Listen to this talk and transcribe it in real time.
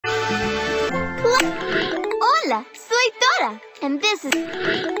Hola, soy Dora, and this is...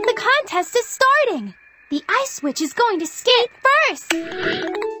 The contest is starting! The ice witch is going to skate first!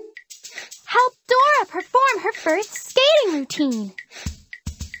 Help Dora perform her first skating routine.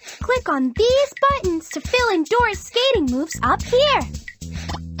 Click on these buttons to fill in Dora's skating moves up here.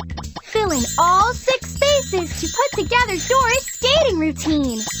 Fill in all 6 spaces to put together Dora's skating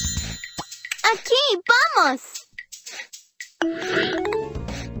routine. Aquí vamos!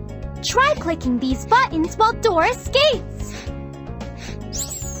 Try clicking these buttons while Dora skates.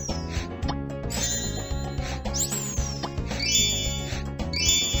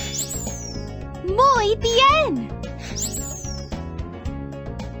 Muy bien!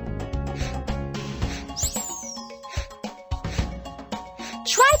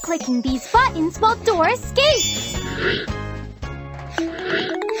 Try clicking these buttons while Dora skates.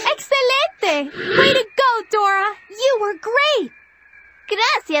 Excelente! Way to go, Dora! You were great!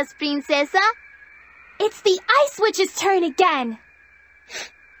 Gracias, princesa. It's the ice witch's turn again.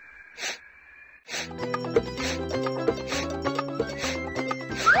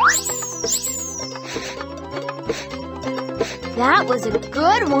 That was a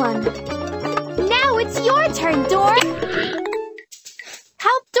good one. Now it's your turn, Dora.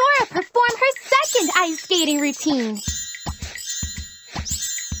 Help Dora perform her second ice skating routine.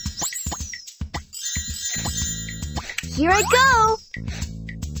 Here I go.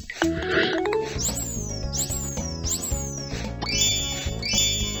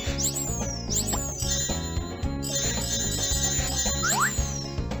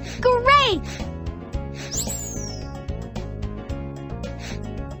 Great!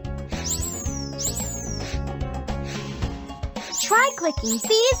 Try clicking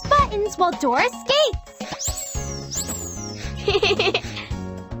these buttons while Dora skates.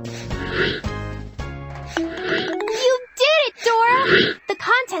 You did it, Dora! The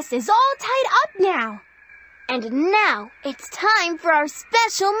contest is all tied up now. And now it's time for our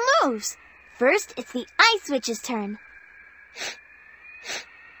special moves. First, it's the ice witch's turn.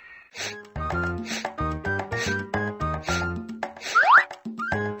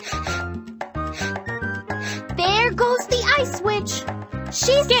 There goes the ice witch.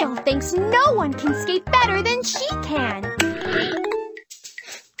 She still thinks no one can skate better than she can.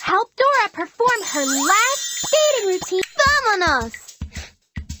 Help Dora perform her last skating routine. Vámonos!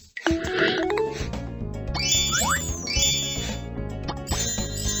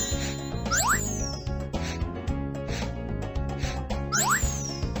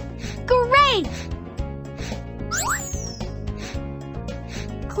 Great!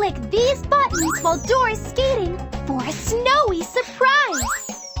 Click these buttons while Dora's skating for a snowy surprise.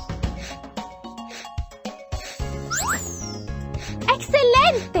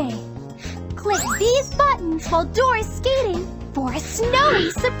 Excelente! Click these buttons while Dora's skating for a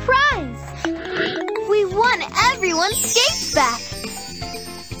snowy surprise. We won everyone's skates back.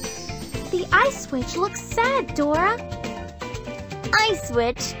 The ice witch looks sad, Dora. Ice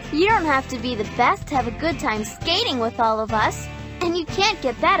witch, you don't have to be the best to have a good time skating with all of us. And you can't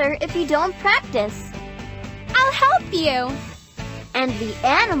get better if you don't practice. I'll help you. And the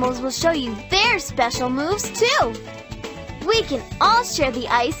animals will show you their special moves too. We can all share the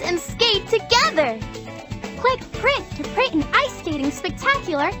ice and skate together. Click Print to print an ice skating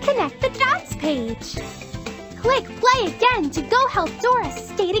spectacular Connect the Dots page. Click Play again to go help Dora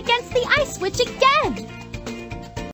skate against the ice witch again.